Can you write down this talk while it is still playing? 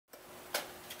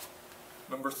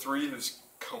Number 3 is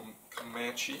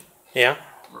Comanche. Yeah.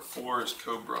 Number 4 is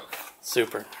Cobra.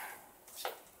 Super.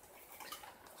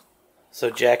 So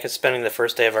Jack is spending the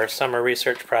first day of our summer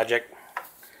research project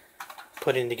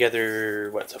putting together,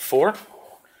 what's it, 4?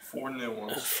 4 new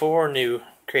ones. 4 new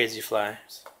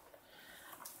Crazyflies.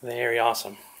 Very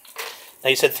awesome. Now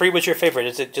you said 3 was your favorite.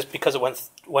 Is it just because it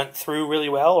went through really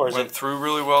well, or is went through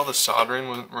really well? The soldering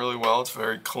went really well. It's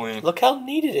very clean. Look how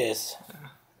neat it is. Yeah.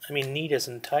 I mean, neat as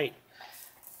in tight.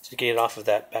 Just get it off of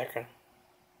that background.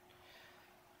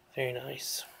 Very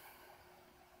nice.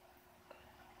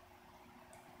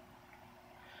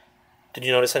 Did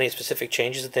you notice any specific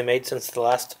changes that they made since the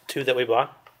last 2 that we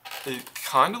bought? It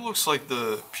kind of looks like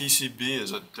the PCB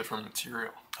is a different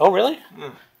material. Oh, really?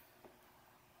 Yeah.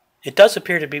 It does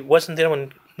appear to be. Wasn't the other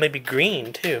one maybe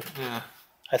green, too? Yeah.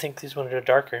 I think these ones are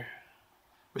darker.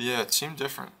 But yeah, it seemed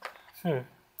different.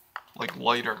 Like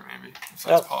lighter, maybe, if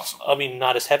Well, that's possible. I mean,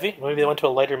 not as heavy. Maybe they went to a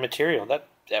lighter material. That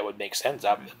would make sense.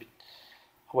 That would be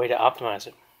a way to optimize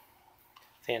it.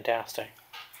 Fantastic.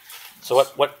 So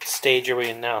what stage are we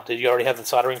in now? Did you already have the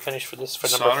soldering finished for this?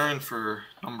 Soldering for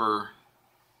number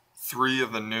 3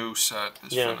 of the new set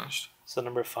is finished. So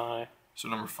number 5. So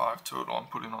number 5 total. I'm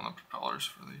putting on the propellers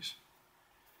for these.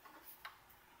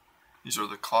 These are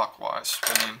the clockwise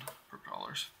spinning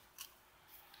propellers.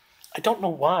 I don't know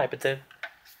why, but the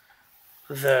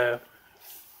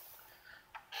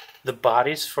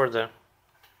bodies for the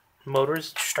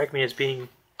motors strike me as being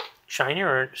shinier,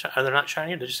 or are they not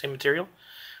shinier? They're just the same material.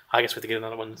 I guess we have to get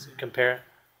another one to compare.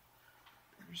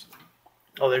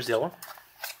 Oh, there's the other one.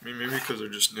 I mean, maybe because they're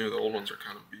just new. The old ones are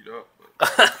kind of beat up.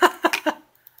 But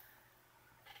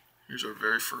here's our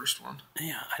very first one.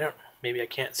 Yeah, maybe I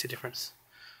can't see a difference.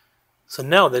 So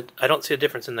no, I don't see a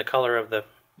difference in the color of the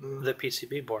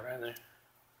PCB board either.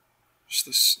 Just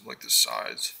this, like the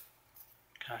sides.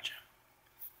 Gotcha.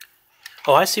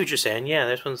 Oh, I see what you're saying. Yeah,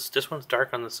 this one's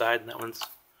dark on the side, and that one's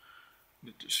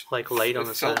like light on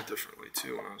the side. It felt differently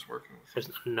too when I was working with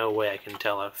There's no way I can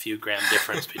tell a few gram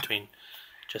difference between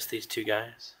just these 2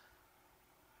 guys.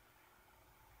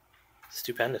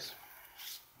 Stupendous.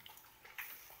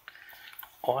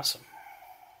 Awesome.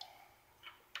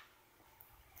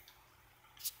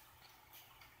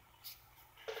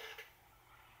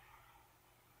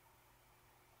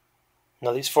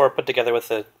 Now these 4 are put together with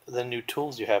the new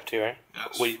tools you have too, right?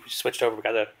 Yes. We switched over. We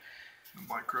got the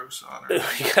micro soldering.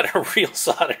 We got a real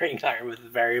soldering iron with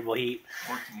variable heat.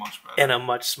 Worked much better. And a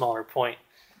much smaller point.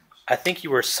 I think you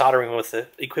were soldering with the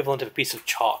equivalent of a piece of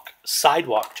chalk.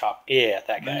 Sidewalk chalk. Yeah,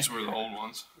 that guy. These were the old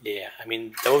ones. Yeah, I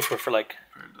mean, those were for like...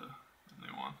 Compared to the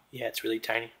new one. Yeah, it's really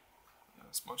tiny. Yeah,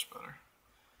 it's much better.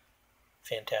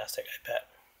 Fantastic, I bet.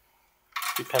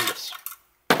 Stupendous.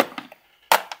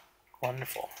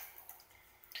 Wonderful.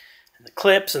 And the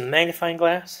clips and the magnifying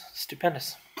glass.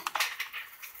 Stupendous.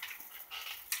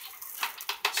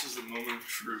 This is the moment of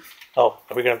truth. Oh,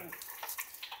 are we gonna...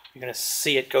 You're going to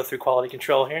see it go through quality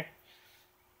control here?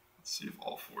 Let's see if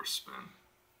all 4 spin.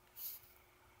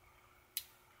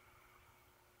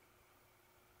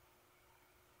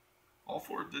 All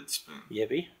 4 did spin.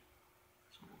 Yippee.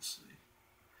 So we'll see.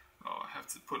 Oh, I have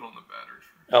to put on the battery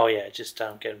first. Oh yeah, just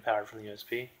getting powered from the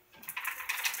USB.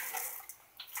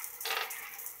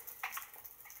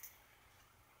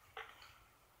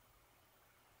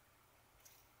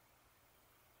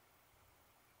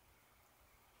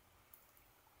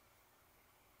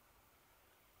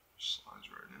 Slides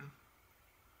right in.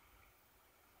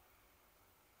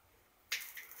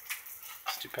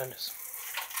 Stupendous.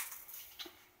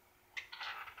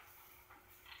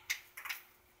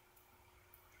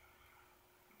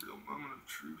 Real moment of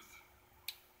truth.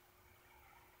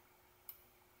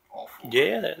 All 4.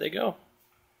 Yeah, there they go.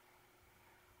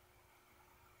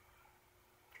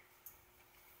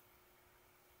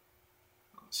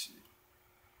 Let's see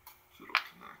if it'll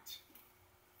connect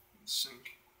and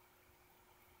sync.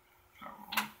 Power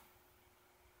on.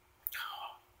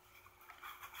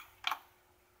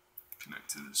 Connect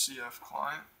to the CF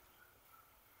client.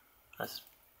 That's...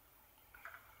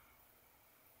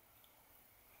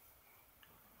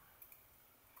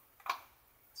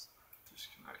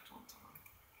 Disconnect one time.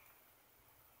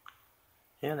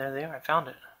 Yeah, there they are. I found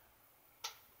it.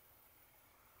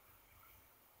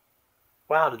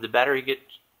 Wow, did the battery get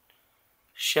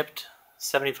shipped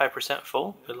 75%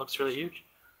 full? It looks really huge.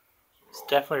 It's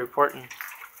definitely reporting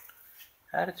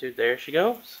attitude. There she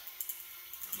goes.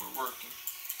 We're working.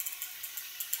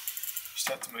 Just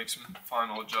have to make some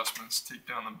final adjustments, take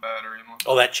down the battery. And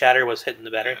Oh, that chatter was hitting the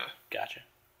battery? Yeah. Gotcha.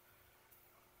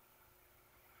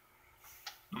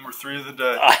 Number 3 of the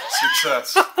day.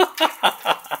 Success.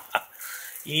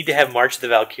 You need to have March of the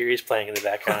Valkyries playing in the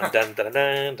background. Dun, dun,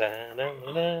 dun, dun,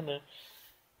 dun, dun, dun.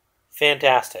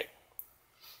 Fantastic.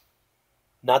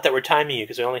 Not that we're timing you,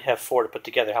 because we only have 4 to put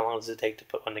together. How long does it take to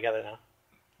put one together now?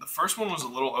 The first one was a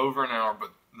little over an hour,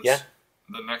 but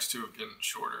the next 2 have getting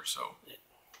shorter. So,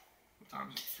 what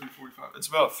time is it? 3:45. It's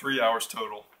about 3 hours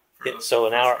total. So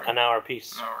an hour a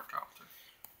piece. An hour copter.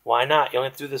 Why not? You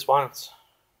only have to do this once.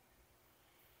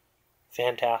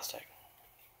 Fantastic.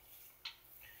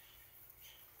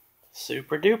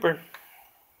 Super duper.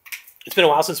 It's been a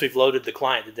while since we've loaded the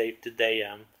client. Did they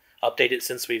update it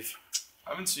since we've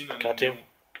I haven't seen any new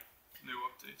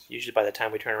updates. Usually by the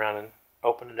time we turn around and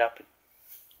open it up,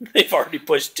 they've already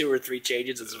pushed 2 or 3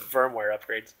 changes and some firmware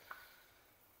upgrades.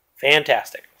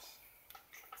 Fantastic.